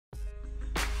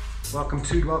Welcome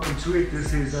to it.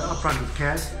 This is Upfront with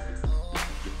Kaz.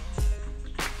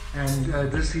 And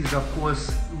this is, of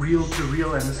course, Real to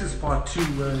Real, and this is part 2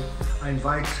 where I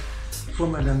invite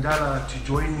Hlomla Dandala to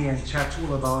join me and chat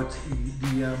all about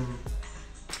the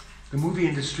movie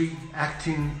industry,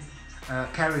 acting,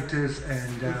 characters,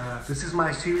 and this is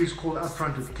my series called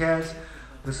Upfront with Kaz.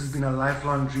 This has been a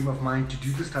lifelong dream of mine to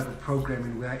do this type of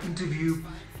programming where I interview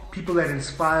people that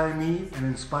inspire me and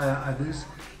inspire others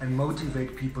and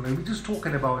motivate people, and we're just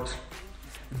talking about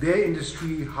their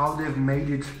industry, how they've made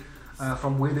it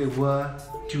from where they were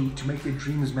to make their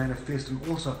dreams manifest, and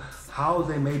also how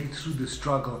they made it through the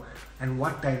struggle and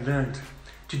what they learned.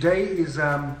 Today is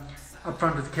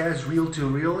Upfront with Kaz, Real to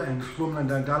Real, and Hlomla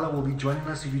Dandala will be joining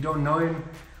us. If you don't know him,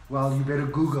 well, you better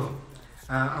Google.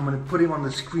 I'm going to put him on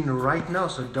the screen right now,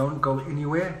 so don't go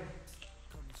anywhere.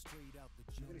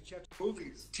 We're going to chat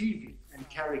movies, TV, and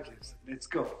characters. Let's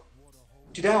go.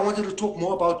 Today I wanted to talk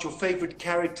more about your favorite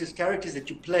characters that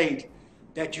you played,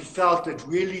 that you felt that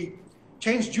really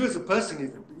changed you as a person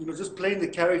even. You know, just playing the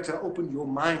character opened your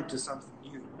mind to something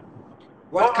new.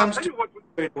 What comes to you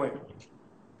straight away?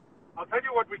 I'll tell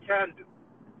you what we can do.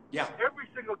 Yeah. Every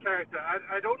single character.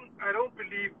 I don't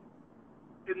believe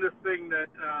in this thing that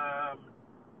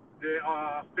there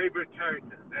are favorite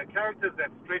characters. There are characters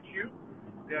that stretch you.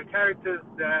 There are characters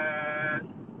that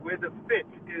where the fit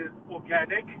is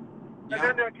organic. And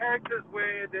then there are characters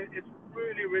where it's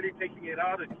really, really taking it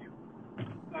out of you.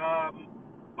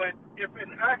 But if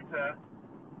an actor,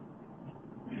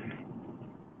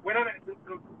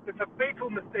 it's a fatal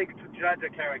mistake to judge a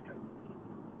character.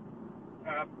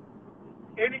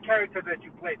 Any character that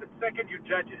you play, the second you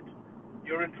judge it,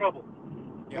 you're in trouble.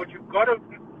 Yeah. What you've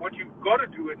got to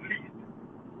do at least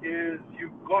is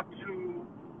you've got to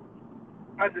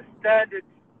understand it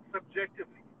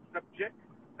subjectively.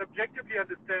 Subjectively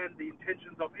understand the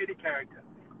intentions of any character.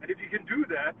 And if you can do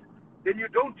that, then you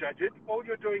don't judge it. All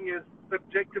you're doing is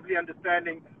subjectively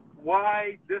understanding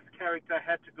why this character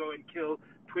had to go and kill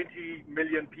 20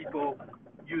 million people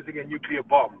using a nuclear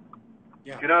bomb.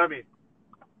 Yeah. You know what I mean?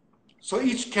 So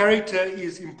each character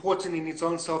is important in its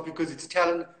own self because it's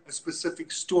telling a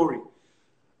specific story.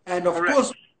 And of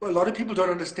course, a lot of people don't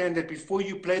understand that before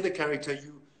you play the character,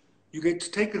 you get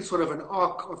to take a sort of an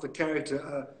arc of the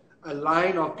character, a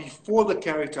line of before the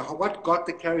character, what got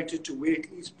the character to where it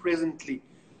is presently,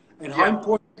 and how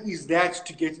important is that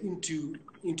to get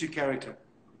into character,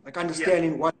 like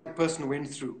understanding what the person went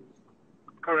through.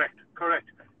 Correct.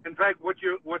 In fact, what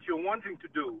you're wanting to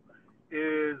do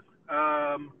is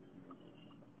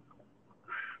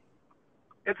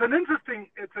it's an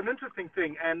interesting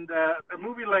thing, and a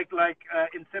movie like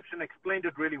Inception explained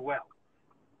it really well.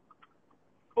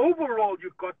 Overall,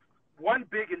 you've got one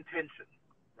big intention,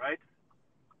 right?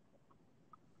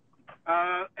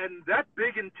 And that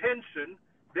big intention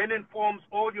then informs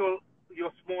all your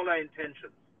smaller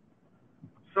intentions.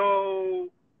 So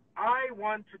I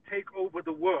want to take over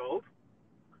the world.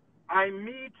 I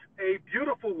meet a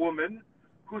beautiful woman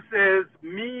who says,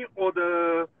 me or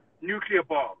the nuclear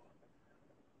bomb.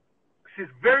 She's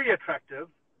very attractive,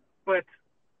 but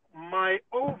my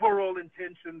overall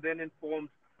intention then informs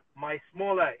my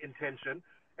smaller intention.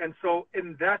 And so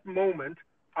in that moment,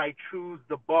 I choose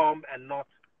the bomb and not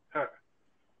her.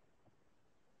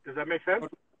 Does that make sense?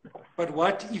 But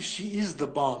what if she is the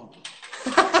bomb?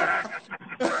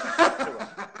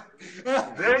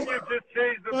 Then you just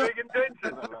changed the big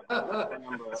intention.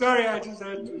 Sorry, I just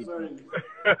had to, sorry.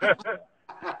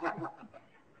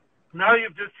 Now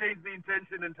you've just changed the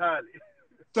intention entirely.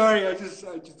 Sorry, I just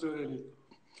threw it in.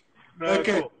 No,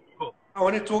 okay, cool. I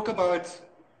want to talk about,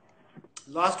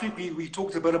 last week we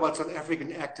talked a bit about South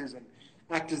African actors and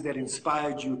actors that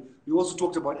inspired you. We also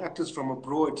talked about actors from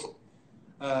abroad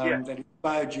that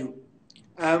inspired you.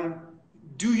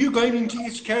 Do you, going into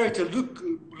each character,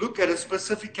 look at a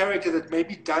specific character that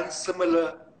maybe done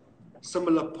similar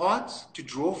parts to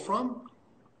draw from?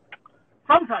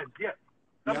 Sometimes, yes.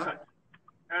 Sometimes.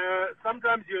 Yeah.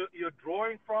 Sometimes you're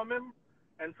drawing from him,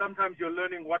 and sometimes you're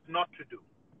learning what not to do.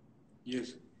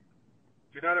 Yes. Do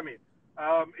you know what I mean?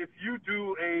 If you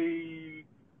do a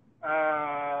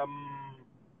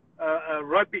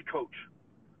rugby coach,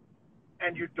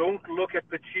 and you don't look at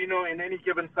Pacino in any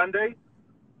given Sunday,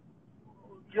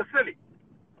 you're silly.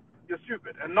 You're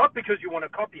stupid. And not because you want to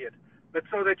copy it, but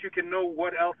so that you can know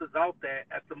what else is out there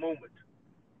at the moment.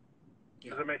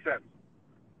 Does that make sense?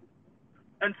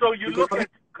 And so you look at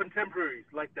contemporaries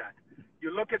like that.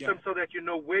 You look at them so that you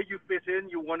know where you fit in.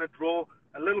 You want to draw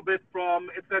a little bit from,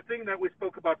 it's that thing that we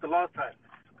spoke about the last time,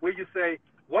 where you say,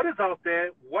 what is out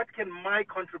there? What can my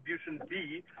contribution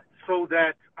be so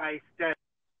that I stand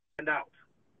out?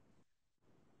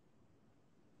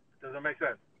 Does that make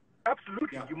sense?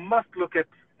 Absolutely. Yeah. You must look at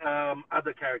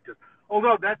other characters.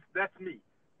 Although that's me.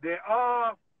 There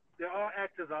are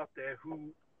actors out there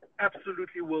who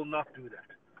absolutely will not do that.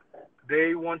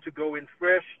 They want to go in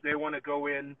fresh. They want to go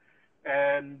in,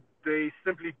 and they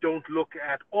simply don't look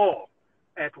at all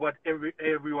at what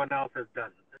everyone else has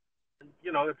done.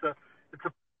 You know, it's a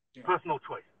personal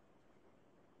choice.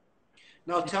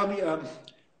 Now tell me,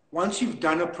 once you've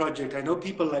done a project, I know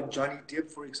people like Johnny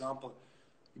Depp, for example,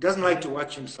 he doesn't like to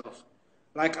watch himself.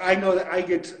 Like, I know that I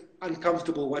get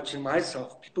uncomfortable watching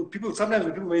myself. Sometimes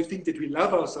people may think that we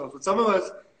love ourselves, but some of us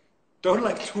don't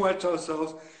like to watch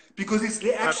ourselves because it's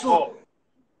the actual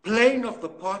playing of the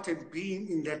part and being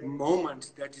in that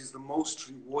moment that is the most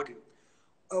rewarding.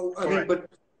 Oh, I mean, but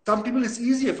some people it's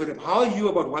easier for them. How are you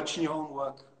about watching your own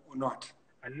work or not?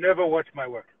 I never watch my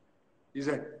work. Is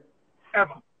that?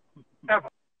 Ever. Ever.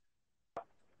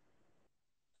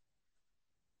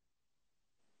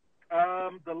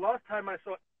 The last time I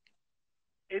saw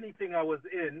anything I was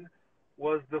in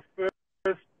was the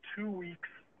first 2 weeks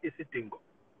Isidingo.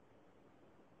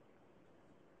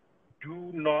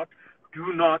 Do not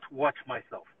watch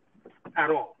myself at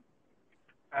all.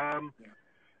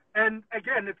 And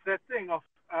again, it's that thing of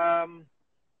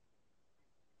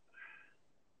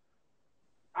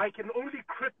I can only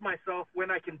crit myself when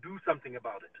I can do something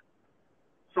about it.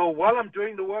 So while I'm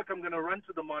doing the work, I'm going to run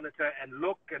to the monitor and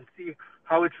look and see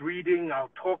how it's reading. I'll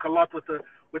talk a lot with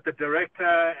the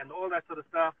director and all that sort of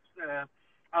stuff.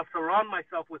 I'll surround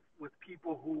myself with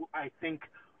people who I think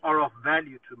are of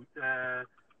value to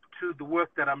the work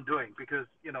that I'm doing, because,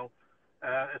 you know,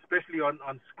 especially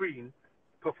on screen,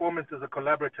 performance is a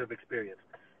collaborative experience.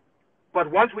 But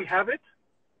once we have it,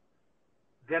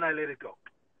 then I let it go.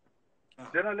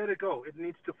 Then I let it go. It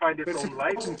needs to find its own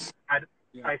life.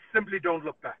 I simply don't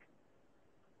look back.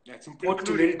 Yeah, it's important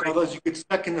to let it go, otherwise you get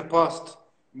stuck in the past.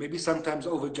 Maybe sometimes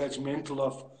over-judgmental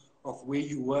of where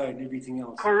you were and everything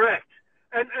else. Correct.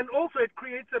 And also it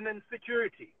creates an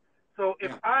insecurity. So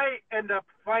if I end up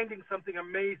finding something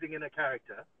amazing in a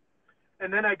character,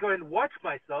 and then I go and watch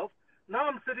myself, now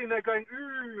I'm sitting there going,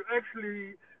 ooh,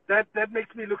 actually, that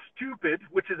makes me look stupid,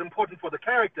 which is important for the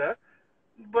character,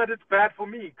 but it's bad for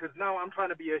me, because now I'm trying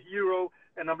to be a hero,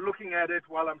 and I'm looking at it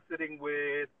while I'm sitting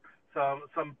with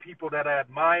some people that I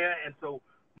admire, and so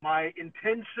my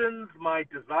intentions, my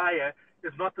desire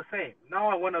is not the same. Now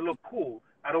I want to look cool.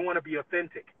 I don't want to be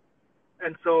authentic.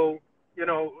 And so, you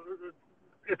know,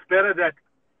 it's better that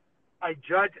I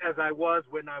judge as I was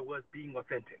when I was being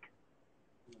authentic.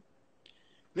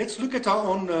 Let's look at our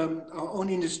own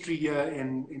industry here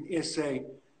in SA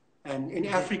and in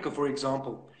Africa, for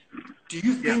example. Do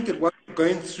you think that what we're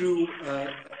going through, as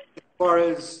far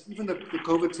as even the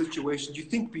COVID situation, do you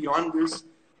think beyond this,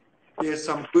 there's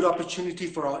some good opportunity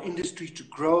for our industry to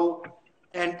grow?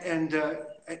 And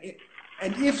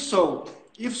if so,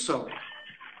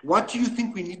 what do you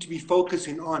think we need to be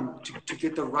focusing on to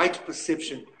get the right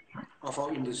perception of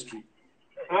our industry?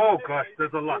 Oh gosh,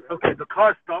 there's a lot. Okay, the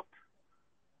car stopped.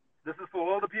 This is for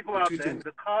all the people out there.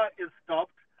 The car is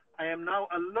stopped. I am now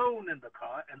alone in the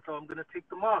car, and so I'm going to take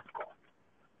the mask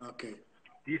off. Okay.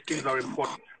 These things are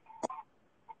important.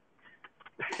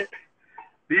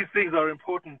 These things are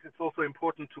important. It's also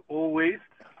important to always,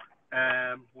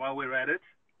 while we're at it,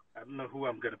 I don't know who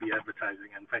I'm going to be advertising.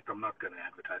 In fact, I'm not going to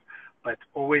advertise. But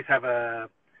always have a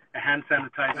hand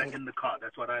sanitizer in the car.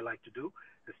 That's what I like to do.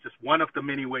 It's just one of the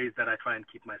many ways that I try and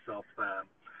keep myself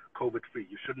COVID-free.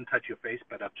 You shouldn't touch your face,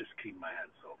 but I've just cleaned my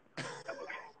hands, so I'm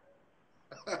okay.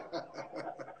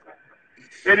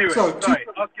 Anyway, sorry,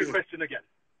 ask your question again.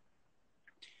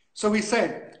 So we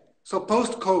said, so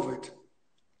post-COVID,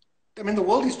 I mean, the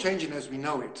world is changing as we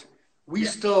know it. We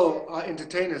still are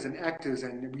entertainers and actors,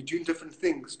 and we're doing different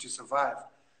things to survive.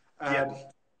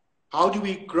 How do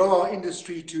we grow our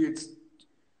industry to its,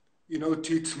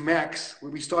 to its max,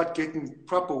 where we start getting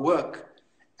proper work?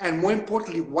 And more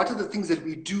importantly, what are the things that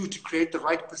we do to create the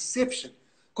right perception?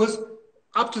 Because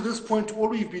up to this point, all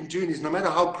we've been doing is, no matter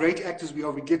how great actors we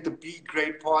are, we get the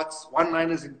B-grade parts,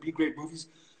 one-liners in B-grade movies.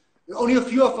 Only a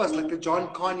few of us, like the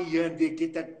John Carney here and there,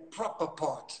 get that proper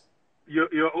part.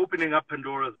 You're opening up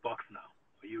Pandora's box now.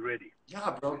 Are you ready?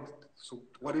 Yeah, bro. So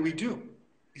what do we do?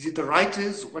 Is it the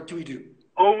writers? What do we do?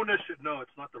 Ownership. No,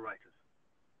 it's not the writers.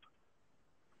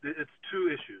 It's two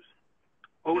issues.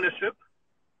 Ownership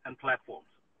and platforms.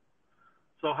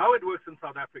 So how it works in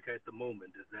South Africa at the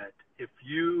moment is that if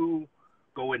you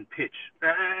go and pitch,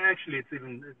 actually it's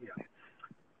even,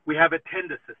 we have a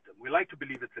tender system. We like to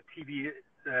believe it's a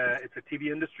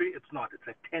TV industry. It's not. It's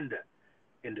a tender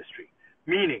industry.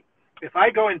 Meaning, if I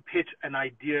go and pitch an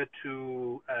idea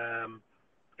to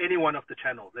any one of the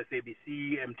channels,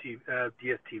 SABC,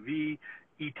 DSTV,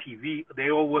 ETV, they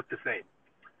all work the same.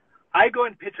 I go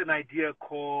and pitch an idea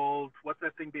called, what's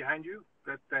that thing behind you?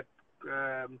 The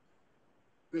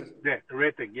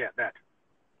red thing, yeah, that.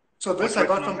 So this I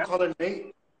got from Colin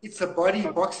May. It's a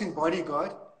boxing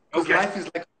bodyguard, because life is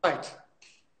like a fight.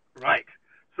 Right.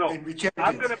 So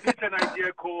I'm going to pitch an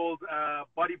idea called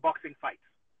body boxing fights.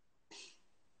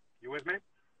 You with me?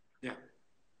 Yeah.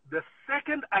 The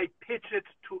second I pitch it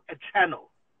to a channel,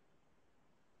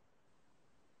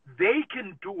 they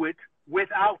can do it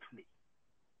without me.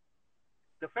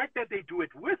 The fact that they do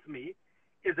it with me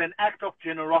is an act of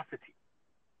generosity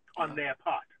on their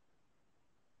part.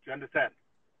 Do you understand?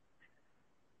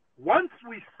 Once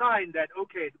we sign that,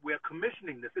 okay, we're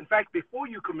commissioning this. In fact, before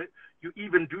you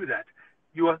even do that,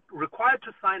 you are required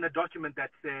to sign a document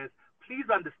that says, please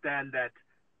understand that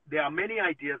there are many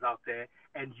ideas out there,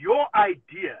 and your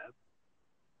idea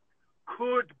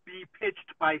could be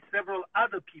pitched by several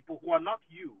other people who are not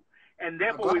you, and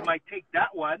therefore we might take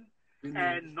that one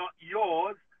and not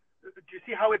yours. Do you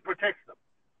see how it protects them?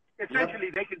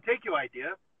 Essentially, they can take your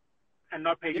idea and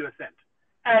not pay you a cent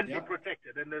and be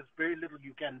protected, and there's very little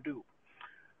you can do.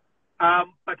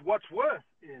 But what's worse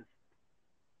is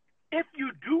if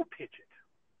you do pitch it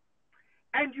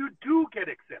and you do get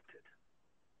accepted,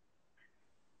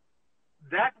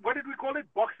 that, what did we call it?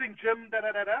 Boxing gym,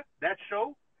 that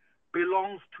show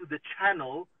belongs to the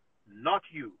channel, not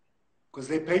you. Because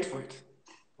they paid for it.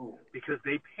 Oh. Because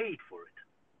they paid for it.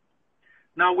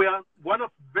 Now, we are one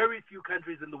of very few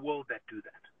countries in the world that do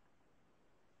that.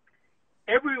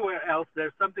 Everywhere else,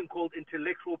 there's something called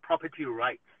intellectual property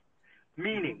rights,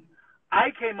 meaning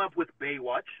I came up with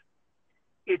Baywatch,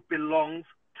 it belongs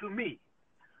to me.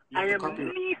 I am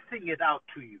leasing it out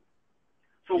to you.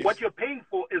 So what you're paying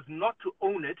for is not to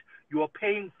own it, you are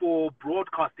paying for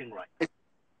broadcasting rights.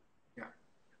 Yeah.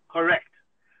 Correct.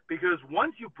 Because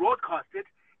once you broadcast it,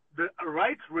 the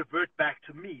rights revert back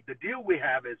to me. The deal we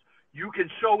have is you can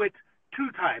show it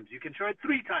 2 times, you can show it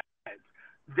 3 times.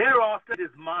 Thereafter, it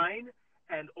is mine,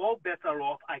 and all bets are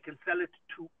off. I can sell it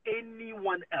to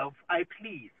anyone else I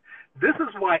please. This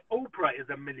is why Oprah is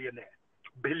a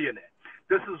billionaire.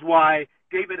 This is why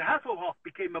David Hasselhoff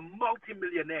became a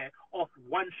multimillionaire off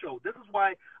one show. This is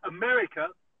why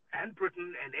America and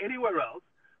Britain and anywhere else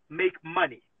make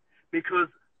money, because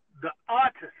the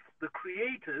artists, the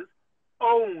creators,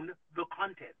 own the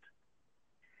content.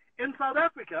 In South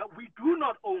Africa, we do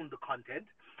not own the content.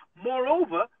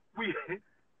 Moreover, we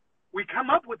come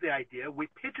up with the idea, we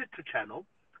pitch it to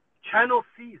channel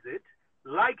sees it,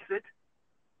 likes it,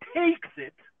 takes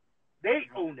it, they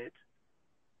own it,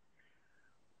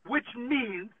 which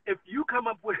means if you come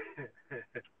up with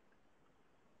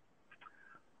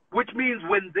which means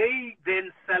when they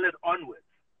then sell it onwards,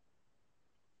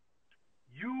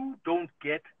 you don't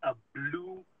get a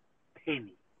blue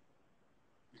penny.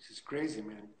 This is crazy,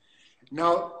 man.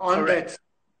 Now, on that,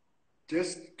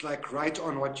 just like right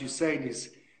on what you're saying is,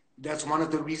 that's one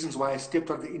of the reasons why I stepped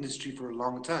out of the industry for a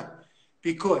long time.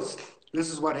 Because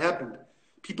this is what happened.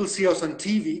 People see us on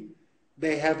TV,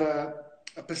 they have a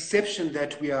perception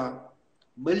that we are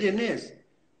millionaires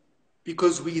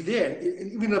because we're there,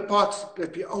 even the parts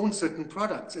that we own certain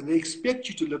products, and they expect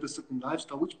you to live a certain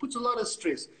lifestyle, which puts a lot of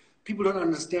stress. People don't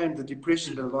understand the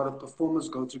depression that a lot of performers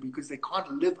go through because they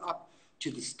can't live up to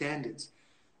the standards.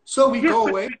 So we go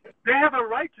away. They have a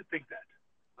right to think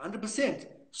that. 100%.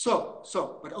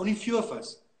 But only few of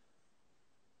us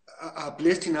are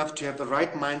blessed enough to have the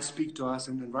right mind speak to us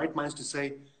and the right minds to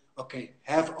say, okay,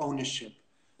 have ownership.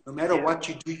 No matter what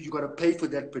you do, you got to pay for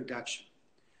that production.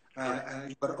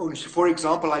 You got to own it. For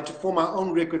example, I form my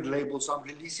own record label, so I'm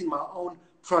releasing my own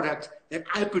product that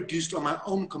I produced on my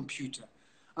own computer.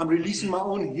 I'm releasing my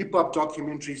own hip-hop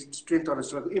documentaries, Strength Out of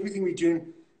Struggle. Everything we're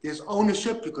doing, there's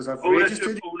ownership because I've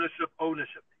registered.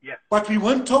 Ownership, yes. But we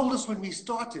weren't told this when we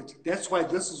started. That's why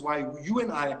this is why you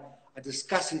and I are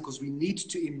discussing, because we need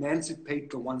to emancipate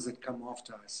the ones that come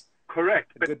after us.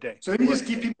 Correct. Good day. So let me just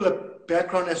give people a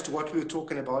background as to what we were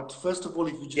talking about. First of all,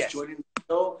 if you just joined in the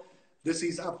show, this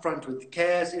is Upfront with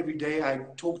Kaz. Every day I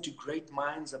talk to great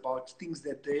minds about things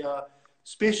that they are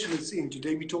specialists in.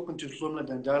 Today we're talking to Hlomla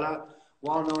Dandala,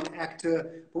 well-known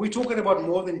actor. But we're talking about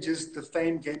more than just the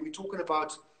fame game. We're talking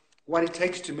about what it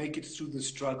takes to make it through the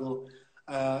struggle.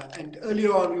 And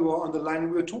earlier on, we were on the line.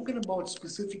 We were talking about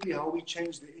specifically how we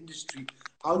change the industry.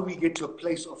 How do we get to a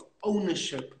place of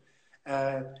ownership?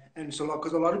 And so,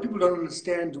 because a lot of people don't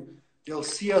understand, they'll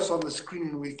see us on the screen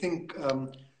and we think,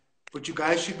 but you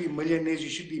guys should be millionaires, you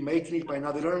should be making it by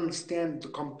now. They don't understand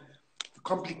the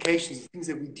complications, the things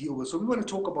that we deal with. So we want to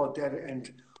talk about that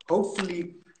and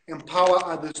hopefully empower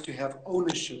others to have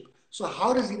ownership. So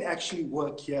how does it actually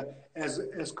work here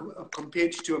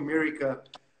compared to America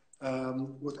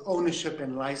with ownership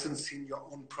and licensing your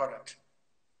own product?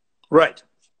 Right.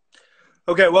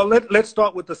 Okay, well, let's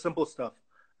start with the simple stuff.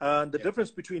 The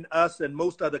difference between us and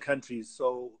most other countries,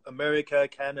 so America,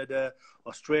 Canada,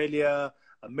 Australia,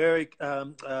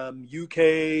 UK,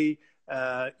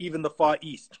 even the Far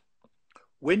East.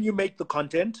 When you make the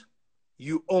content,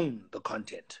 you own the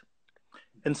content.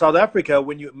 In South Africa,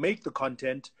 when you make the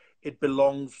content, it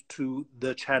belongs to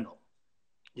the channel.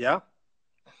 Yeah?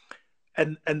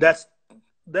 And that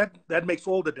makes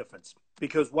all the difference,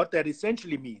 because what that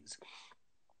essentially means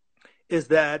is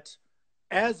that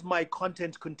as my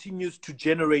content continues to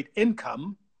generate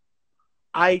income,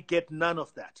 I get none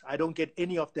of that. I don't get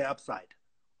any of the upside.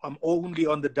 I'm only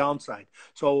on the downside.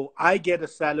 So I get a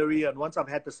salary, and once I've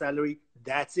had the salary,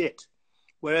 that's it.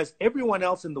 Whereas everyone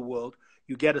else in the world,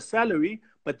 you get a salary,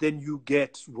 but then you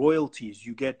get royalties.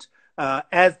 You get,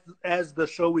 as the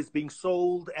show is being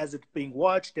sold, as it's being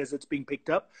watched, as it's being picked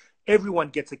up, everyone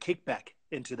gets a kickback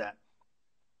into that.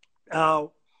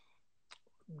 Now,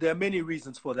 there are many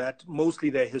reasons for that. Mostly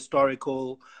they're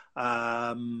historical,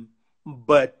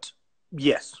 but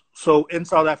yes. So in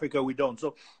South Africa, we don't.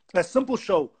 So a simple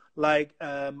show like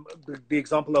the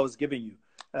example I was giving you,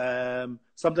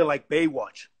 something like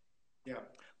Baywatch. Yeah.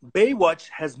 Baywatch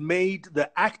has made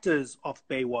the actors of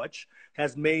Baywatch,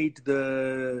 has made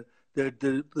the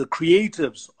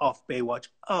creatives of Baywatch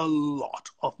a lot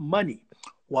of money.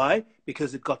 Why?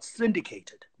 Because it got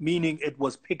syndicated, meaning it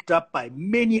was picked up by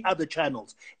many other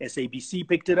channels. SABC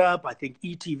picked it up. I think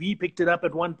ETV picked it up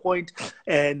at one point,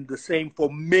 and the same for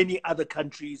many other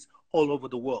countries all over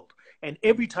the world. And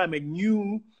every time a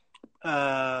new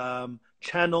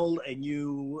channel, a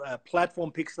new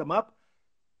platform picks them up,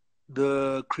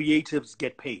 the creatives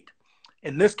get paid.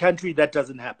 In this country, that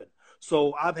doesn't happen.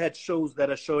 So I've had shows that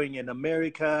are showing in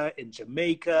America, in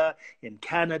Jamaica, in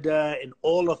Canada, in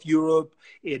all of Europe,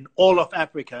 in all of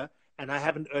Africa, and I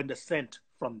haven't earned a cent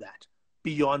from that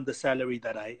beyond the salary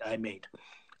that I made.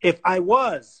 If I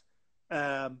was,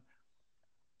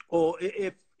 or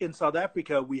if in South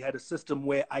Africa we had a system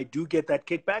where I do get that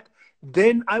kickback,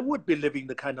 then I would be living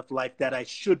the kind of life that I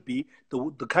should be,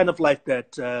 the kind of life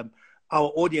that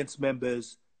our audience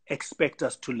members expect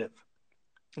us to live.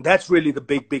 That's really the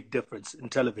big difference in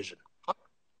television.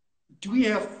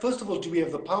 First of all, do we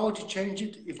have the power to change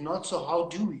it? If not, so how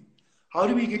do we? How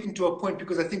do we get into a point?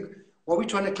 Because I think what we're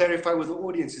trying to clarify with the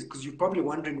audience is, because you're probably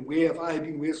wondering, where have I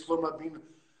been? Where's Hlomla been?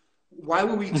 Why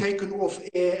were we taken off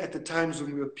air at the times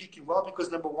when we were peaking? Well, because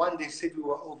number one, they said we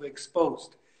were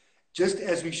overexposed. Just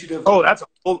as we should have... Oh, that's a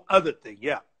whole other thing,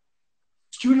 yeah.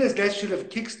 Students that should have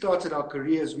kickstarted our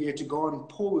careers, we had to go on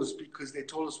pause because they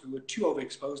told us we were too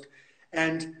overexposed.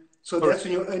 And so that's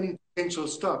when your earning potential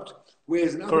stopped.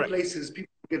 Whereas in other places,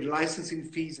 people get licensing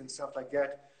fees and stuff like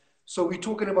that. So we're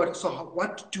talking about,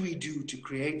 what do we do to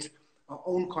create our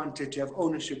own content, to have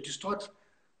ownership, to start,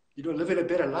 living a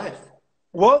better life?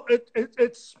 Well, it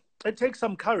takes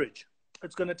some courage.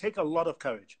 It's going to take a lot of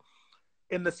courage,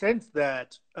 in the sense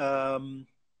that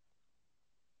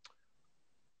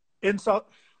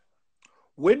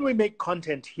when we make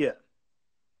content here,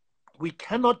 we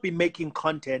cannot be making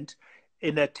content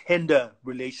in a tender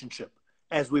relationship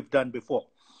as we've done before.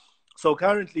 So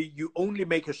currently, you only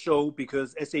make a show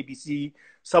because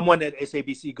someone at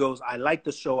SABC goes, I like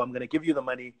the show, I'm going to give you the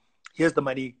money, here's the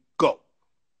money, go.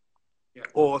 Yeah.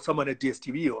 Or someone at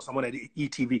DSTV or someone at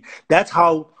ETV. That's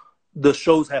how the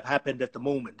shows have happened at the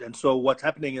moment. And so what's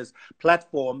happening is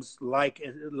platforms like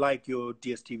your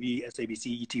DSTV,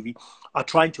 SABC, ETV are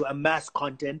trying to amass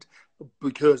content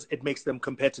because it makes them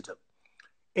competitive.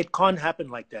 It can't happen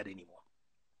like that anymore.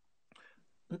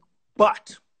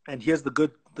 But, and here's the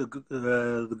good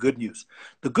news.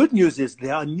 The good news is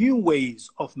there are new ways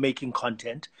of making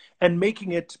content and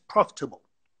making it profitable.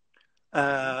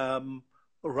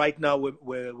 Right now,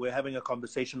 we're having a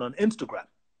conversation on Instagram.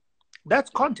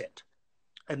 That's content.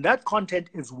 And that content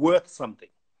is worth something.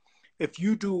 If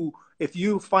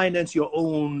you finance your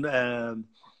own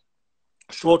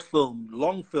short film,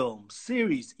 long film,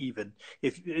 series even,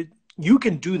 if you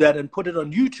can do that and put it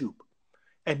on YouTube.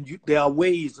 And there are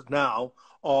ways now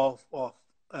of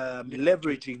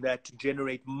leveraging that to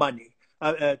generate money,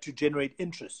 to generate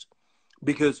interest.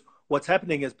 Because what's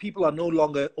happening is people are no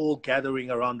longer all gathering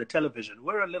around the television.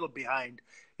 We're a little behind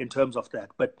in terms of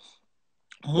that. But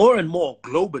more and more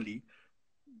globally,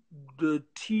 the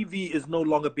TV is no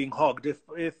longer being hogged.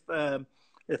 If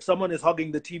someone is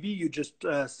hogging the TV, you just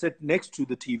sit next to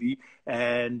the TV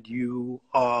and you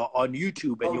are on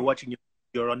YouTube and you're watching.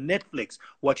 you're on Netflix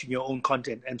watching your own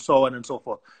content, and so on and so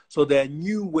forth. So there are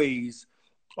new ways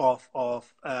of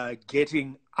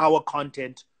getting our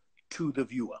content to the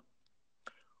viewer.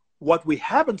 What we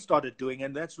haven't started doing,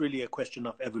 and that's really a question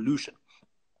of evolution,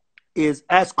 is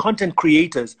as content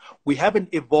creators, we haven't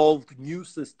evolved new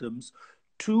systems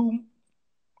to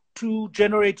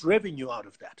generate revenue out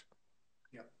of that.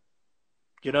 Yeah.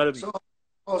 You know what I mean? So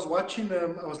I was watching,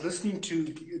 I was listening to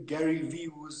Gary Vee,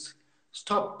 who's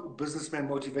top businessman,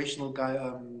 motivational guy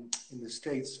in the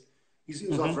States. He's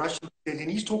of Russian descent,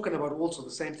 and he's talking about also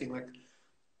the same thing. Like,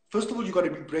 first of all, you got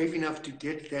to be brave enough to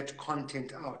get that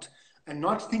content out and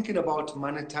not thinking about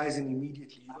monetizing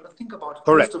immediately. You got to think about,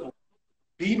 Correct. first of all,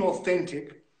 being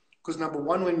authentic, because number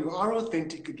one, when you are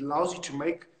authentic, it allows you to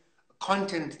make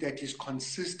content that is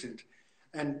consistent.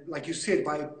 And like you said,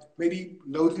 by maybe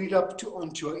loading it up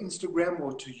onto your Instagram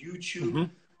or to YouTube,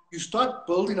 you start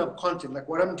building up content. Like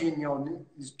what I'm doing now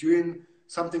is doing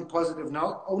something positive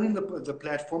now, owning the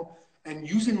platform and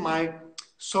using my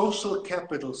social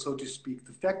capital, so to speak.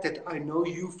 The fact that I know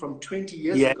you from 20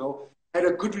 years ago, had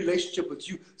a good relationship with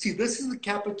you. See, this is the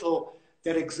capital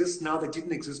that exists now that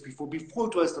didn't exist before. Before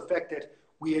it was the fact that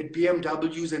we had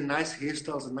BMWs and nice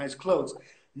hairstyles and nice clothes.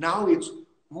 Now it's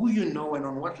who you know and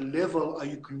on what level are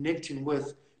you connecting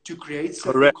with to create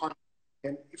certain content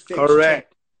and effects.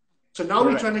 Correct. So now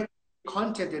we're trying to create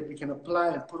content that we can apply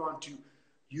and put onto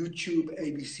YouTube,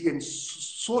 ABC, and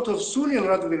sort of sooner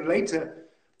rather than later,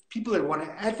 people that want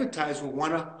to advertise will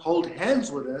want to hold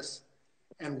hands with us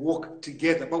and walk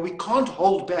together. But we can't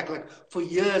hold back. Like for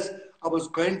years, I was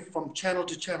going from channel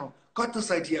to channel, got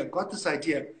this idea.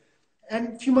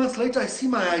 And a few months later, I see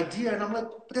my idea and I'm like,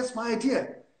 but that's my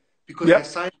idea. Because I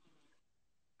signed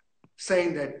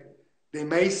saying that they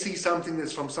may see something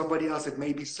that's from somebody else that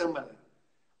may be similar.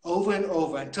 Over and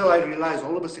over until I realize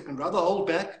all of a second, rather hold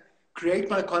back, create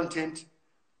my content,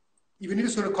 even if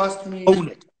it's going to cost me. Own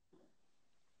it.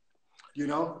 You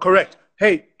know? Correct.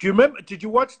 Hey, do you remember, did you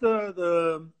watch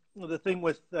the thing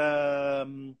with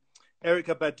Erykah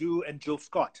Badu and Jill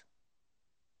Scott?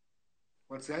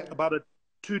 What's that? About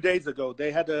 2 days ago,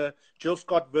 they had a Jill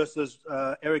Scott versus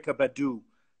Erykah Badu.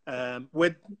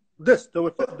 With this, they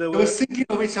were singing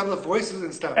of each other's voices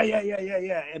and stuff.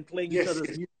 Yeah, and playing each other's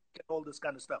music and all this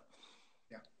kind of stuff.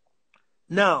 Yeah.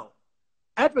 Now,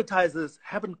 advertisers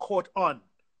haven't caught on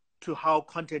to how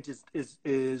content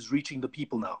is reaching the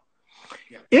people now.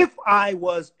 Yeah. If I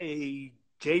was a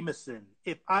Jameson,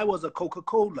 if I was a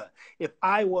Coca-Cola, if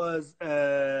I was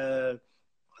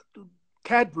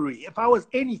Cadbury, if I was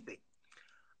anything,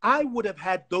 I would have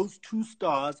had those two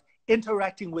stars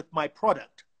interacting with my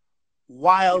product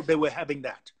while they were having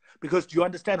that. Because do you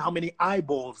understand how many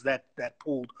eyeballs that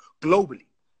pulled globally?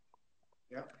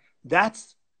 Yeah.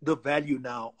 That's the value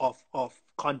now of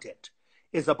content.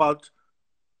 Is about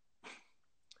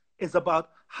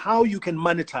how you can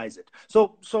monetize it.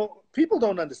 So people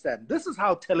don't understand. This is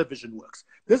how television works.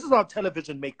 This is how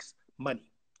television makes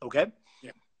money. Okay?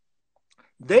 Yeah.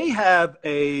 They have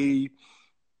a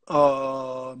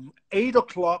 8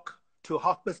 o'clock to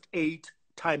 8:30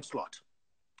 time slot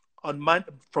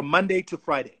from Monday to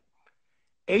Friday,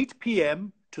 8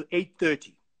 p.m. to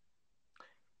 8:30,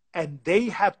 and they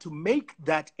have to make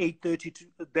that 8:30 to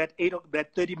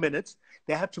that 30 minutes.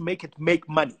 They have to make it make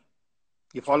money.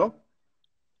 You follow?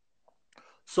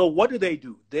 So what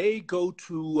do? They go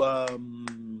to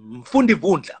Mfundi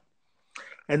Vundla,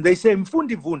 and they say,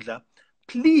 Mfundi Vundla,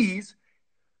 please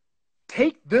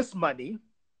take this money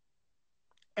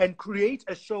and create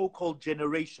a show called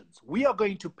Generations. We are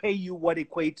going to pay you what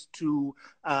equates to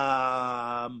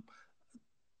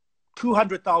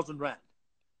 200,000 Rand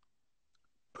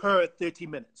per 30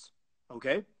 minutes,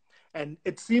 okay? And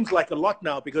it seems like a lot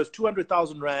now because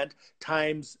 200,000 Rand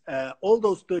times all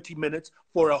those 30 minutes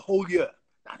for a whole year.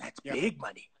 Now that's big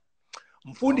money.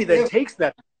 Mfundi then takes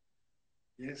that.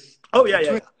 Yes. Oh,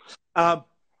 yeah.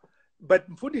 But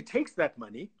Mfundi takes that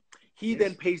money. He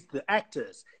then pays the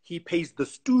actors, he pays the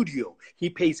studio, he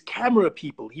pays camera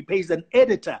people, he pays an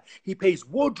editor, he pays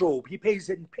wardrobe, he pays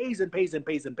and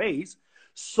pays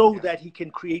so that he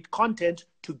can create content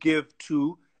to give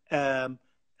to a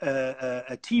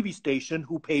TV station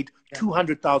who paid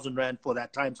 200,000 Rand for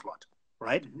that time slot,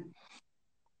 right? Mm-hmm.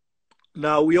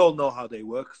 Now, we all know how they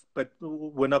work, but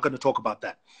we're not going to talk about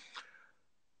that.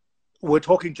 We're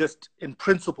talking just in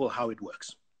principle how it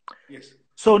works. Yes.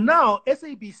 So now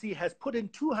SABC has put in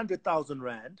 200,000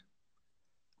 Rand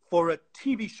for a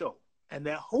TV show, and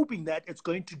they're hoping that it's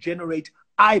going to generate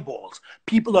eyeballs.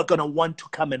 People are going to want to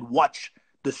come and watch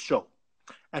this show.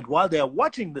 And while they're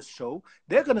watching this show,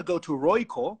 they're going to go to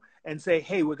Royco and say,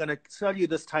 hey, we're going to sell you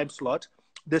this time slot,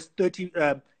 this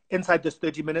inside this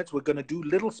 30 minutes, we're going to do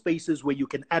little spaces where you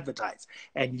can advertise.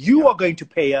 And you are going to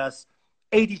pay us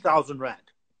 80,000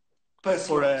 Rand per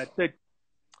slot.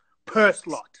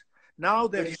 Now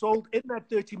they've sold, in that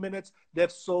 30 minutes,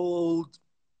 they've sold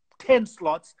 10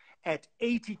 slots at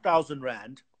 80,000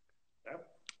 Rand,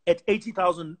 at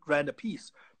 80,000 Rand a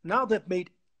piece. Now they've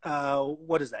made,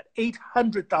 what is that,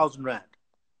 800,000 Rand.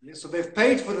 Yeah, so they've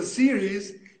paid for the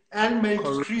series and made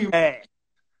stream.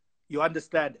 You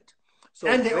understand it. So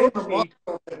and they own the market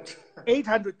of it.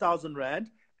 800,000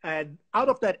 Rand, and out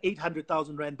of that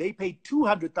 800,000 Rand, they paid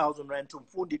 200,000 Rand to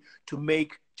Mfundi to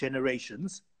make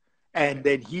Generations. And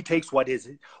then he takes what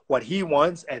he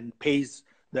wants and pays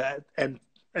that, and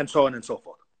so on and so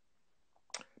forth.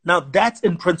 Now, that's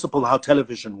in principle how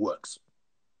television works.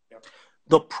 Yep.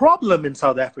 The problem in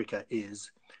South Africa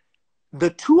is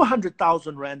the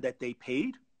 200,000 Rand that they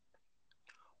paid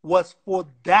was for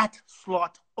that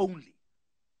slot only.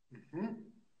 Mm-hmm.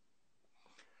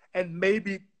 And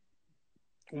maybe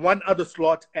one other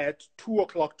slot at 2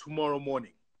 o'clock tomorrow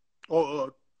morning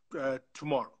or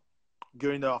tomorrow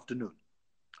during the afternoon,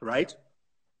 right?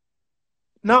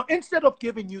 Now, instead of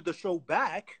giving you the show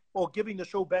back or giving the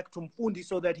show back to Mfundi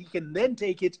so that he can then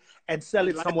take it and sell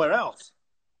it somewhere else,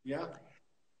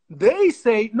 they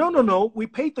say, no, we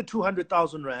paid the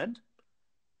 200,000 Rand,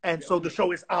 and so the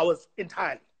show is ours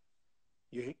entirely.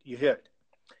 You hear it.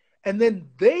 And then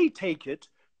they take it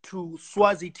to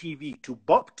Swazi TV, to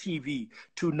Bop TV,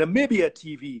 to Namibia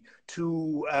TV,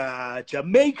 to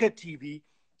Jamaica TV,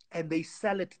 and they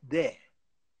sell it there.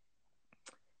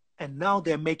 And now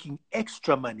they're making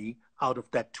extra money out of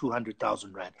that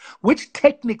 200,000 Rand, which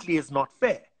technically is not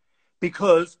fair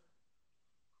because,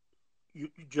 do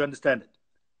you understand it?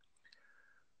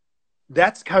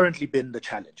 That's currently been the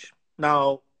challenge.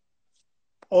 Now,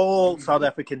 all South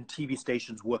African TV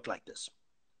stations work like this.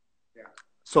 Yeah.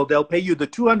 So they'll pay you the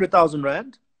 200,000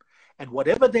 Rand, and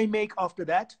whatever they make after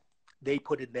that, they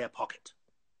put in their pocket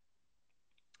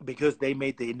because they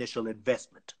made the initial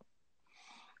investment.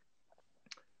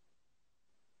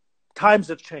 Times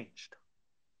have changed.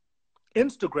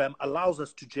 Instagram allows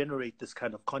us to generate this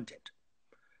kind of content.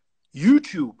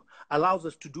 YouTube allows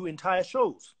us to do entire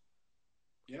shows.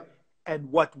 Yeah.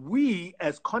 And what we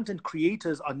as content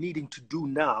creators are needing to do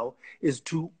now is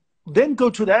to then go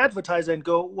to the advertiser and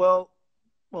go, well,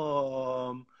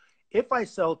 if I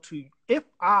sell to you,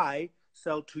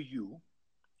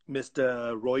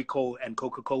 Mr. Royco and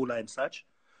Coca-Cola and such,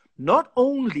 not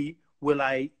only will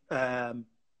I have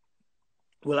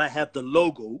the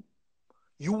logo,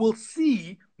 you will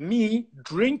see me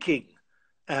drinking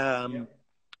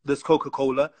this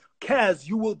Coca-Cola. Kaz,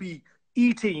 you will be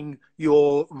eating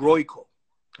your Royco,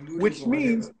 which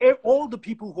means all the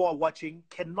people who are watching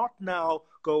cannot now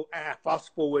go,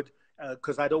 fast forward,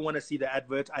 because I don't want to see the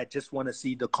advert. I just want to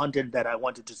see the content that I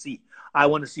wanted to see. I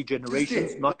want to see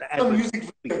Generations, not the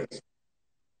advert.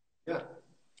 Yeah.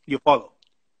 You follow?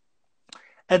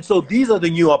 And so these are the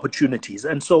new opportunities.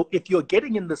 And so if you're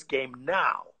getting in this game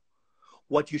now,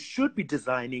 what you should be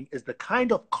designing is the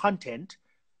kind of content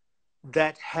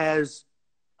that has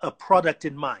a product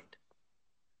in mind.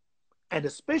 And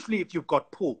especially if you've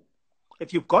got pull.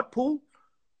 If you've got pull,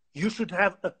 you should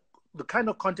have the kind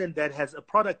of content that has a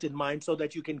product in mind so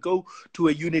that you can go to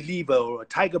a Unilever or a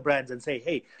Tiger Brands and say,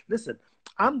 hey, listen,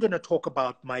 I'm going to talk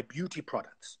about my beauty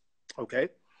products, okay?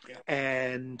 Yeah.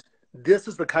 And this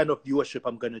is the kind of viewership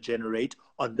I'm going to generate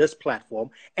on this platform,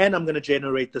 and I'm going to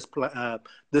generate this kind of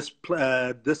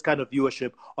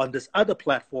viewership on this other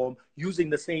platform using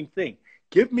the same thing.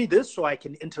 Give me this so I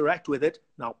can interact with it.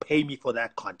 Now pay me for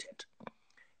that content.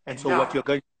 And so what you're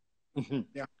going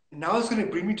yeah. Now it's going to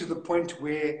bring me to the point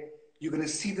where you're going to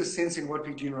see the sense in what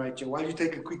we're doing right here. While you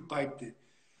take a quick bite there.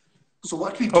 So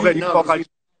what we do now is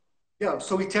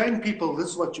so we're telling people this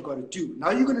is what you got to do.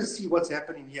 Now you're going to see what's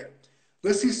happening here.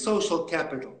 This is social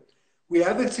capital. We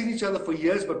haven't seen each other for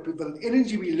years, but the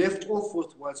energy we left off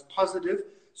with was positive.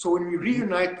 So when we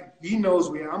reunite, he knows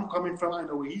where I'm coming from, I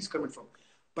know where he's coming from.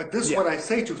 But this is what I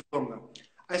say to Hlomla.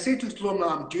 I say to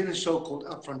Hlomla, I'm doing a show called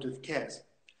Upfront with Kaz.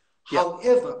 Yeah.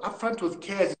 However, Upfront with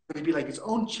Kaz is going to be like its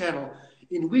own channel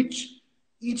in which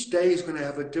each day is going to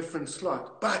have a different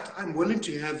slot. But I'm willing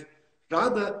to have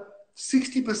rather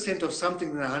 60% of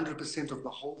something than 100% of the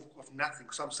whole of nothing.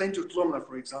 So I'm saying to Hlomla,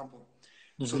 for example,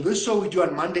 so this show we do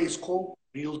on Monday is called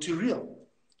Real to Real.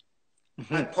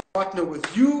 I partner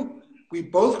with you. We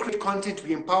both create content.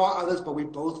 We empower others, but we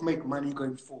both make money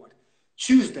going forward.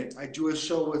 Tuesday, I do a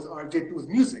show with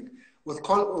music, with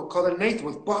Colin Nathan,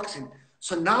 with boxing.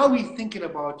 So now we're thinking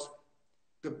about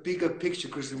the bigger picture,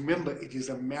 because remember, it is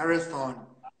a marathon,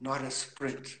 not a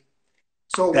sprint.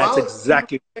 So that's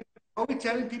exactly. are we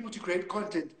telling people to create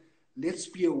content? Let's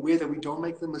be aware that we don't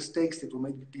make the mistakes that were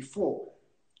made before.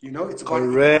 You know, it's about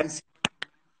Correct. enhancing.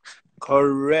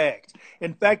 Correct.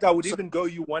 In fact, I would So, even go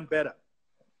you one better.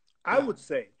 I yeah, would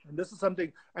say, and this is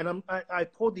something, and I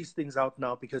pour these things out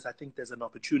now because I think there's an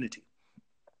opportunity.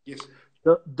 yes,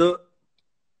 The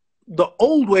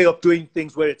old way of doing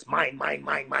things where it's mine,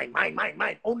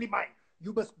 only mine.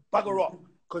 You must bugger off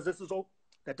because this is all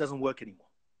that doesn't work anymore.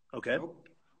 Okay. nope.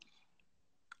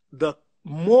 The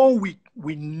more we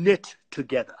knit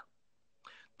together,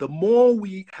 the more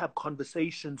we have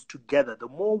conversations together, the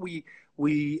more we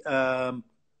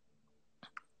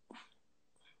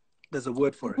there's a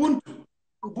word for it.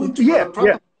 Ubuntu, Yeah,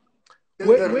 yeah. the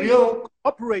When real. we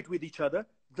operate with each other,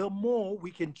 the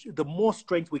more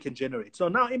strength we can generate. So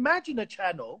now imagine a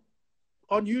channel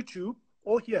on YouTube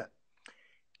or here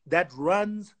that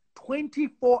runs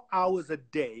 24 hours a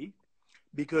day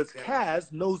because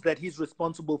Kaz knows that he's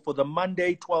responsible for the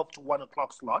Monday 12 to 1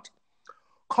 o'clock slot.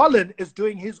 Colin is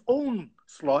doing his own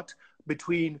slot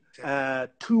between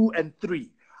 2 and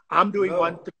 3. I'm doing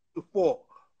 1, 3 to 4,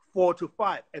 4 to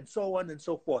 5, and so on and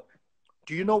so forth.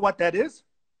 Do you know what that is?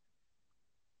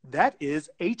 That is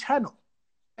a channel.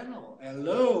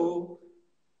 Hello.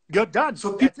 You're done.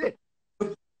 So That's it.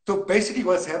 So basically,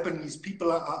 what's happening is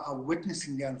people are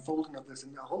witnessing the unfolding of this,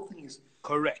 and the whole thing is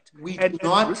Correct. we do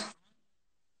not.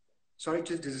 Sorry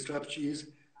to disrupt you. Is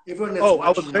everyone that's I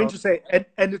was watching going now, to say,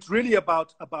 and it's really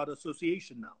about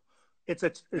association now. It's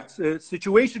a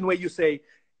situation where you say,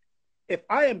 if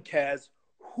I am Kaz,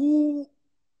 who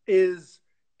is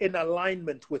in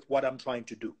alignment with what I'm trying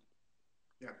to do?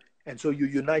 yeah. And so you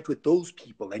unite with those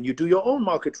people and you do your own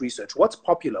market research. What's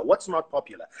popular? What's not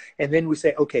popular? And then we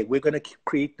say, okay, we're going to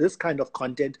create this kind of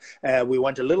content. We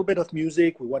want a little bit of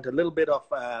music. We want a little bit of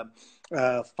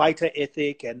fighter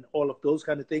ethic and all of those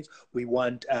kind of things. We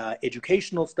want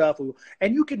educational stuff.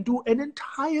 And you can do an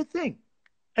entire thing,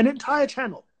 an entire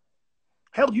channel.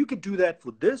 Hell, you could do that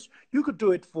for this. You could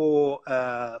do it for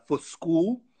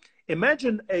school.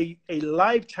 Imagine a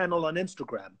live channel on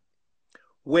Instagram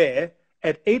where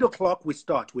at 8 o'clock we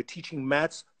start. We're teaching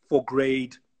maths for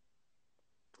grade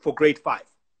 5.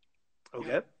 Okay?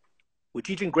 Yeah. We're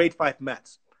teaching grade 5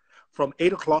 maths from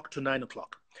 8 o'clock to 9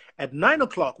 o'clock. At 9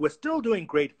 o'clock, we're still doing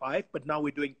grade 5, but now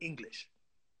we're doing English.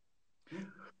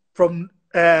 From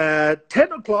 10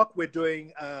 o'clock, we're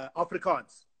doing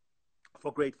Afrikaans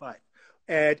for grade 5.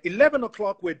 At 11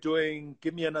 o'clock, we're doing,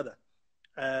 give me another.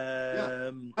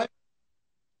 So,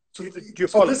 do you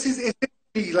follow? So this is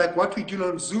essentially like what we do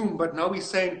on Zoom, but now we're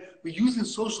saying we're using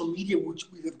social media,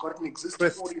 which we have got an existing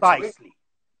audience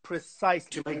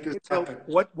Precisely. To make this happen.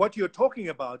 What you're talking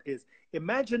about is,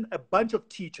 imagine a bunch of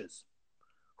teachers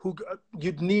who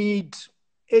you'd need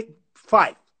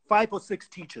 5 or 6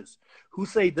 teachers who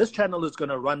say this channel is going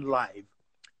to run live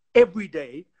every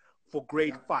day for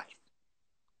grade 5.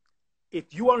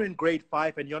 If you are in grade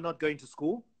 5 and you're not going to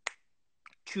school,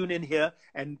 tune in here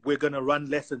and we're going to run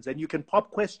lessons and you can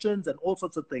pop questions and all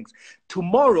sorts of things.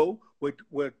 Tomorrow,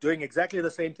 we're doing exactly the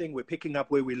same thing. We're picking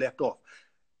up where we left off.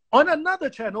 On another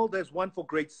channel, there's one for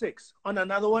grade 6. On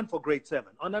another one for grade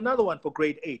 7. On another one for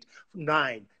grade 8,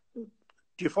 9. Do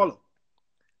you follow?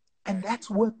 And that's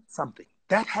worth something.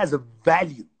 That has a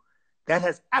value. That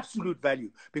has absolute value,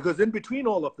 because in between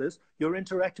all of this, you're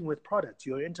interacting with products.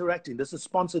 You're interacting. This is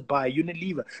sponsored by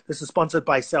Unilever. This is sponsored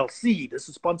by Cell C. This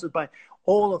is sponsored by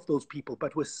all of those people.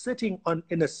 But we're sitting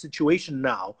in a situation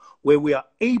now where we are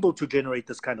able to generate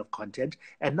this kind of content.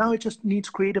 And now it just needs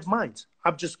creative minds.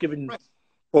 I've just given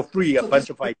for free a bunch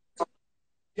of ideas.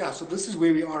 Yeah, so this is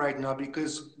where we are right now,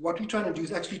 because what we're trying to do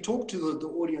is actually talk to the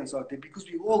audience out there, because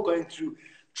we're all going through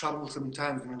troublesome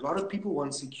times. And a lot of people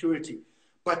want security.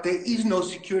 But there is no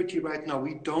security right now.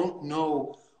 We don't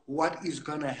know what is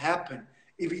going to happen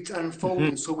if it's unfolding.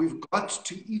 Mm-hmm. So we've got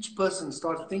to each person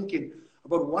start thinking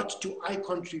about what do I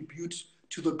contribute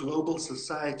to the global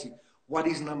society? What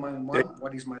is number one?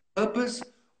 What is my purpose?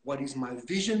 What is my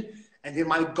vision? And then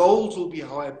my goals will be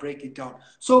how I break it down.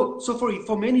 So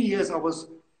for many years, I was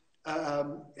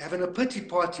having a pity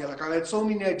party. Like, I had so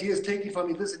many ideas taken from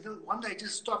me. This, and one day I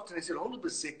just stopped and I said, hold up a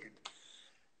second.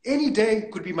 Any day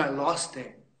could be my last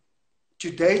day.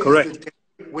 Today is the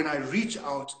day when I reach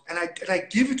out and I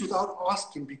give it without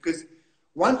asking, because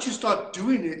once you start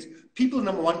doing it, people,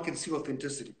 number one, can see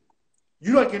authenticity.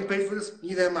 You're not getting paid for this,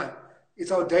 neither am I. It's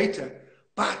our data.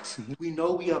 But we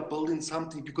know we are building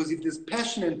something, because if there's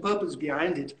passion and purpose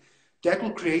behind it, that will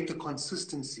create the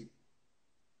consistency.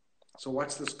 So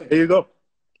what's the space? There you go.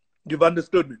 You've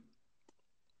understood me.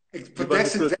 But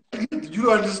that's exactly it.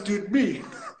 You understood me.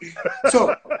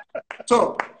 So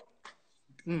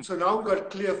So now we've got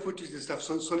clear footage and stuff.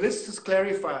 So let's just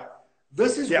clarify.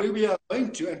 This is where we are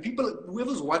going to, and people,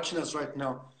 whoever's watching us right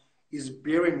now, is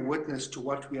bearing witness to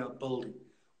what we are building.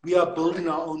 We are building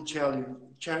our own channels,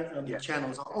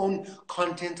 our own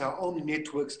content, our own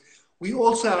networks. We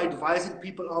also are advising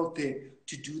people out there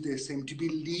to do the same, to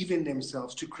believe in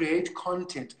themselves, to create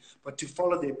content, but to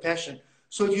follow their passion.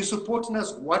 So if you're supporting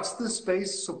us, watch the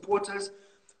space, support us.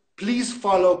 Please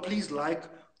follow, please like.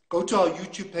 Go to our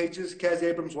YouTube pages, Kaz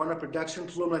Abrams, One Up Production,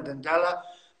 Hlomla Dandala.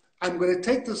 I'm going to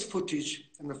take this footage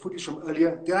and the footage from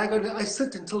earlier. Then I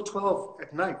sit until 12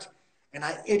 at night and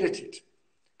I edit it.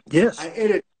 Yes. I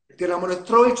edit it. Then I'm going to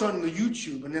throw it on the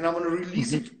YouTube and then I'm going to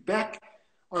release it back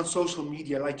on social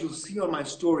media. Like you'll see on my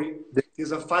story,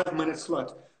 there's a 5-minute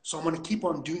slot. So I'm going to keep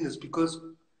on doing this because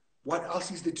what else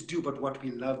is there to do but what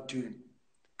we love doing?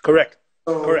 Correct.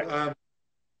 So, Correct.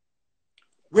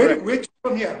 Where to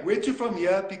from here? Where to from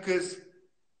here? Because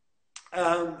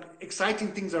exciting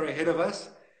things are ahead of us.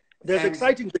 There's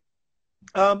exciting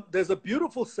things. There's a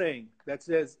beautiful saying that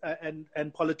says,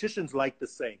 and politicians like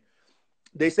this saying.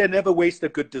 They say, never waste a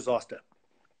good disaster.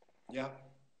 Yeah.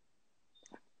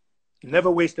 Never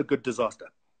waste a good disaster.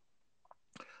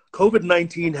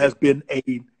 COVID-19 has been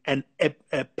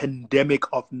a pandemic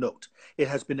of note. It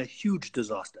has been a huge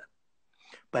disaster.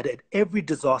 But at every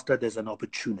disaster, there's an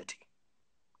opportunity.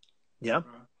 Yeah.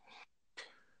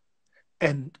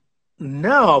 And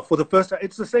now, for the first time,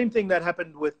 it's the same thing that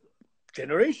happened with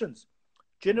Generations.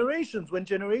 When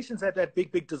Generations had that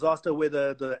big disaster where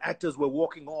the actors were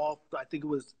walking off, I think it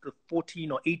was the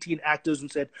 14 or 18 actors who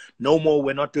said, no more,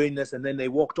 we're not doing this. And then they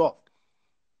walked off.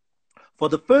 For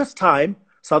the first time,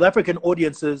 South African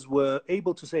audiences were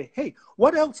able to say, hey,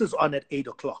 what else is on at 8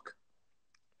 o'clock?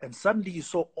 And suddenly you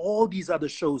saw all these other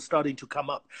shows starting to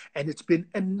come up. And it's been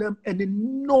an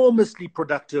enormously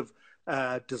productive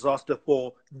disaster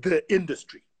for the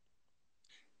industry.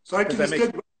 Sorry to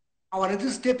disturb. I want to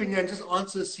just step in here and just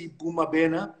answer Buma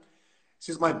Bena.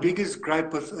 Says my biggest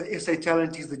gripe with SA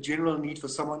Talent is the general need for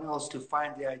someone else to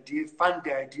fund their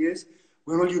ideas.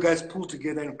 When will you guys pull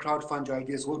together and crowdfund your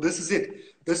ideas? Well, this is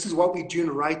it. This is what we're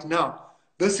doing right now.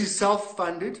 This is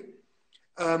self-funded.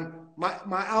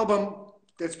 My album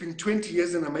that's been 20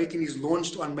 years in the making is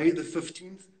launched on May the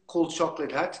 15th, called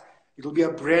Chocolate Hut. It'll be a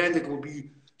brand that will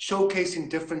be showcasing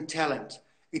different talent.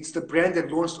 It's the brand that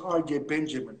launched R.J.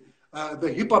 Benjamin.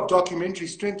 The hip-hop documentary,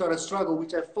 Strength Out of Struggle,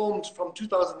 which I filmed from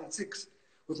 2006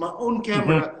 with my own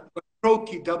camera, Pro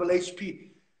Key, Double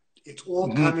HP. It's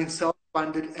all coming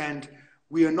self-funded, and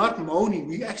we are not moaning.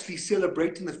 We're actually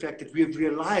celebrating the fact that we have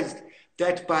realized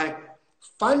that by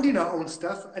funding our own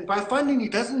stuff, and by funding,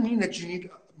 it doesn't mean that you need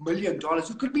 $1 million.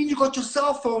 It could mean you got your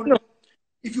cell phone. No.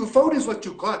 If your phone is what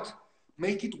you got,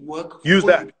 make it work. Use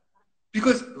that. You.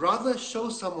 Because rather show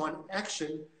someone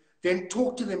action than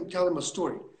talk to them, tell them a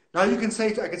story. Now I can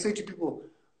say to people,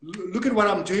 look at what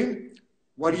I'm doing.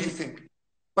 What do you think?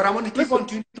 But I want to keep on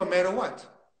doing it no matter what.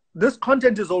 This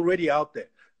content is already out there.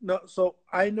 No, so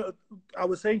I know. I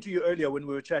was saying to you earlier when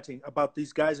we were chatting about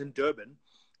these guys in Durban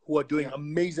who are doing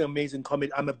amazing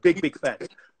comedy. I'm a big fan.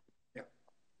 Yeah.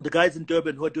 The guys in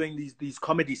Durban who are doing these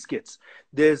comedy skits.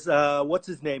 There's what's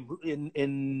his name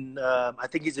in I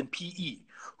think he's in PE,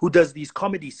 who does these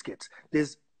comedy skits.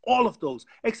 There's all of those,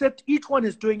 except each one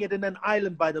is doing it in an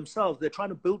island by themselves. They're trying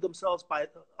to build themselves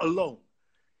alone.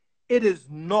 It is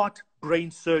not brain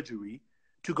surgery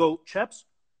to go, chaps,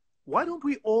 why don't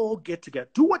we all get together?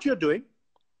 Do what you're doing,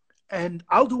 and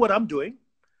I'll do what I'm doing.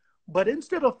 But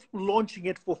instead of launching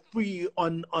it for free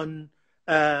on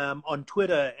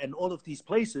Twitter and all of these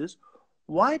places,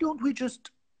 why don't we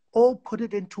just all put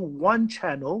it into one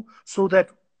channel so that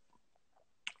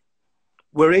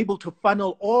we're able to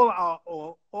funnel all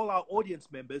our audience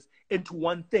members into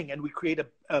one thing, and we create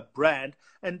a brand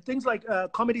and things like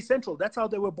Comedy Central. That's how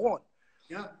they were born.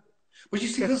 Yeah, but you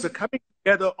see, it's the coming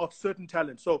together of certain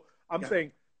talent. So I'm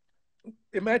saying,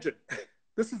 imagine,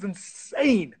 this is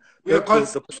insane. We are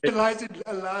conceptualizing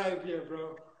alive here,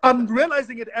 bro. I'm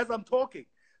realizing it as I'm talking.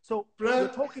 So we're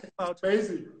talking about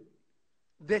crazy.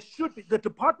 There should be, the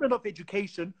Department of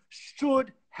Education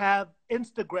should have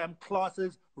Instagram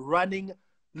classes running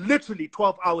literally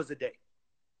 12 hours a day.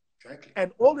 Exactly.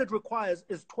 And all it requires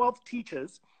is 12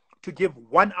 teachers to give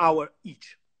 1 hour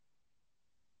each.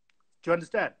 Do you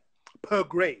understand? Per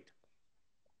grade.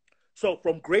 So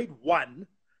from grade 1,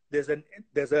 there's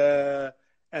a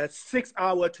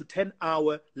 6-hour to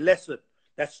 10-hour lesson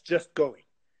that's just going.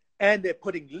 And they're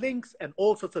putting links and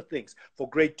all sorts of things. For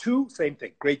grade 2, same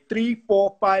thing. Grade 3,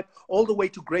 4, 5, all the way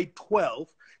to grade 12.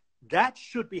 That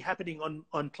should be happening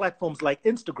on platforms like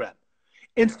Instagram.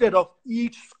 instead of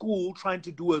each school trying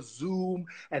to do a Zoom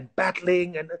and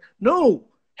battling. And no,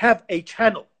 have a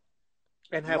channel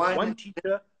and have one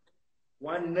teacher.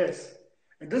 Oneness.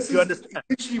 And this You is understand?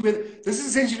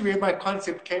 essentially where my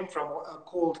concept came from.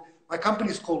 My company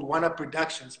is called One Up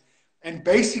Productions, and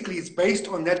basically it's based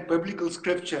on that biblical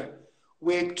scripture,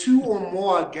 where two or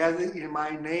more are gathered in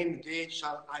my name, there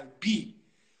shall I be.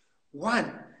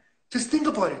 One. Just think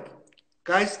about it,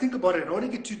 guys. Think about it. I don't want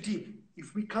to get too deep.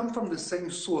 If we come from the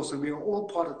same source and we are all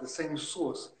part of the same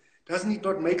source, doesn't it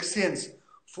not make sense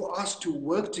for us to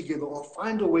work together or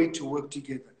find a way to work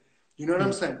together? You know what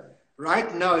I'm saying?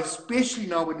 Right now, especially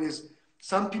now when there's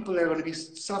some people that are going to be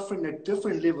suffering at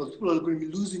different levels, people are going to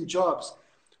be losing jobs.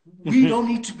 We don't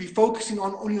need to be focusing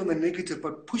only on the negative,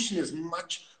 but pushing as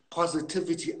much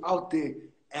positivity out there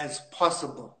as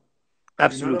possible.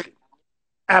 Absolutely.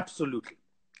 Absolutely.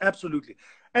 Absolutely.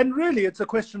 And really, it's a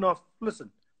question of,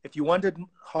 listen, if you want it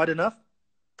hard enough,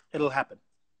 it'll happen.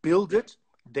 Build it,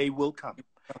 they will come.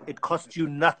 It costs you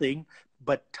nothing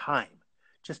but time.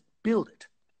 Just build it.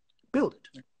 Build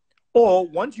it. Or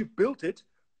once you've built it,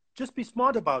 just be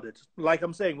smart about it. Like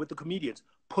I'm saying with the comedians,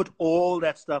 put all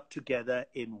that stuff together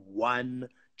in one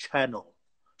channel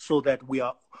so that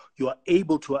you are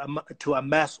able to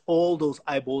amass all those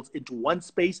eyeballs into one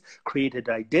space, create an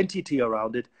identity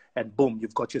around it, and boom,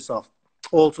 you've got yourself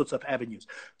all sorts of avenues.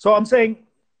 So I'm saying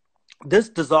this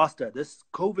disaster, this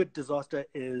COVID disaster,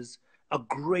 is a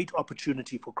great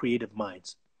opportunity for creative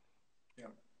minds. Yeah.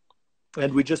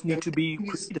 And we just need to be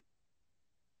creative.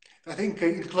 I think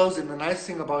in closing, the nice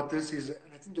thing about this is,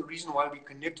 and I think the reason why we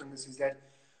connect on this is that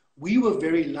we were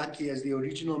very lucky as the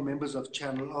original members of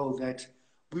Channel O that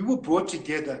we were brought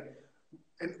together,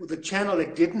 and with a channel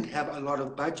that didn't have a lot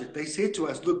of budget. They said to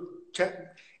us, look,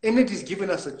 Emity's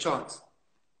given us a chance.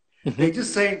 They're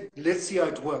just saying, let's see how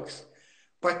it works.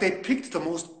 But they picked the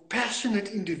most passionate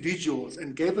individuals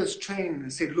and gave us training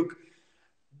and said, look,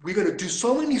 we're going to do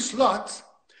so many slots,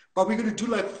 but we're going to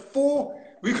do like 4.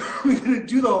 We're going to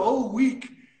do the whole week.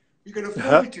 We're going to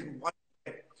film it in one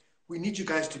day. We need you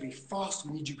guys to be fast.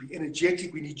 We need you to be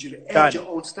energetic. We need you to add your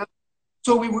own stuff.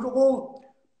 So we would all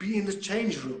be in the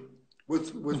change room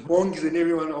with Bongies and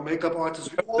everyone, our makeup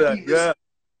artists.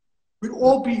 We'd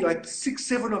all be like 6,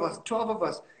 7 of us, 12 of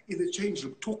us in the change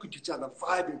room, talking to each other,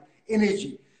 vibing,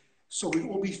 energy. So we'd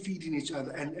all be feeding each other.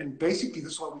 And basically,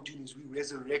 this is what we're doing is we're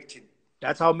resurrecting.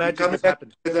 That's how magic has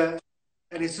happened.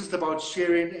 And it's just about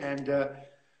sharing. And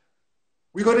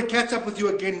we're going to catch up with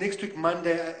you again next week,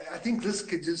 Monday. I think this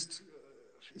could just,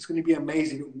 it's going to be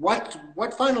amazing. What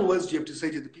final words do you have to say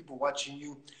to the people watching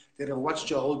you that have watched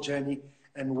your whole journey?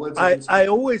 And words I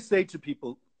always say to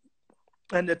people,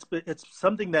 and it's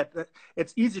something that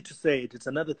it's easy to say it, it's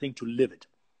another thing to live it.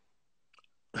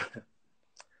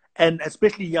 And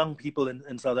especially young people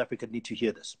in South Africa need to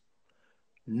hear this.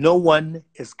 No one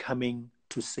is coming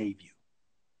to save you.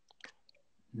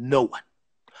 No one.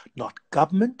 Not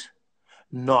government,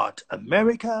 not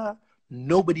America.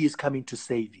 Nobody is coming to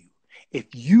save you. If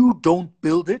you don't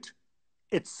build it,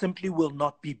 it simply will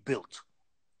not be built.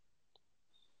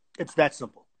 It's that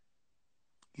simple.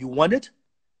 You want it?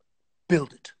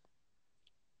 Build it.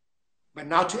 But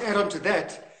now to add on to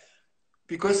that,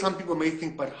 because some people may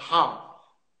think, but how?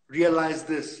 Realize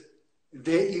this.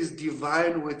 There is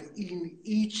divine within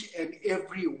each and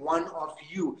every one of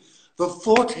you. The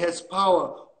thought has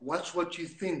power. Watch what you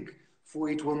think, for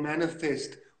it will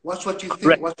manifest. Watch what you think.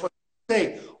 Correct. Watch what you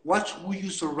say. Watch who you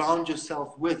surround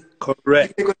yourself with.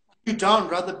 Correct. If they're going to put you down,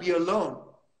 rather be alone.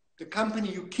 The company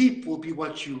you keep will be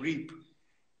what you reap.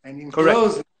 And in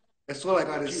closing, that's all I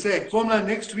got to say. Hlomla,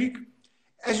 next week,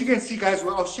 as you can see, guys,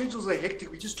 our schedules are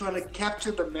hectic. We're just trying to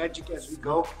capture the magic as we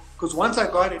go. Because once I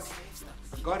got it,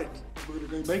 We're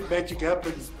going to make magic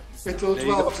happen. Until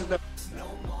 12.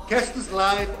 Catch this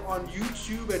live on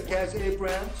YouTube at Kaz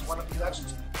Abrams, One Up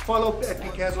Productions. Follow at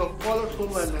Picasso. Follow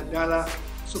Hlomla Dandala.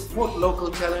 Support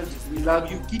local talent. We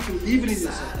love you. Keep believing in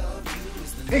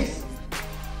yourself. Peace.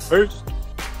 Peace.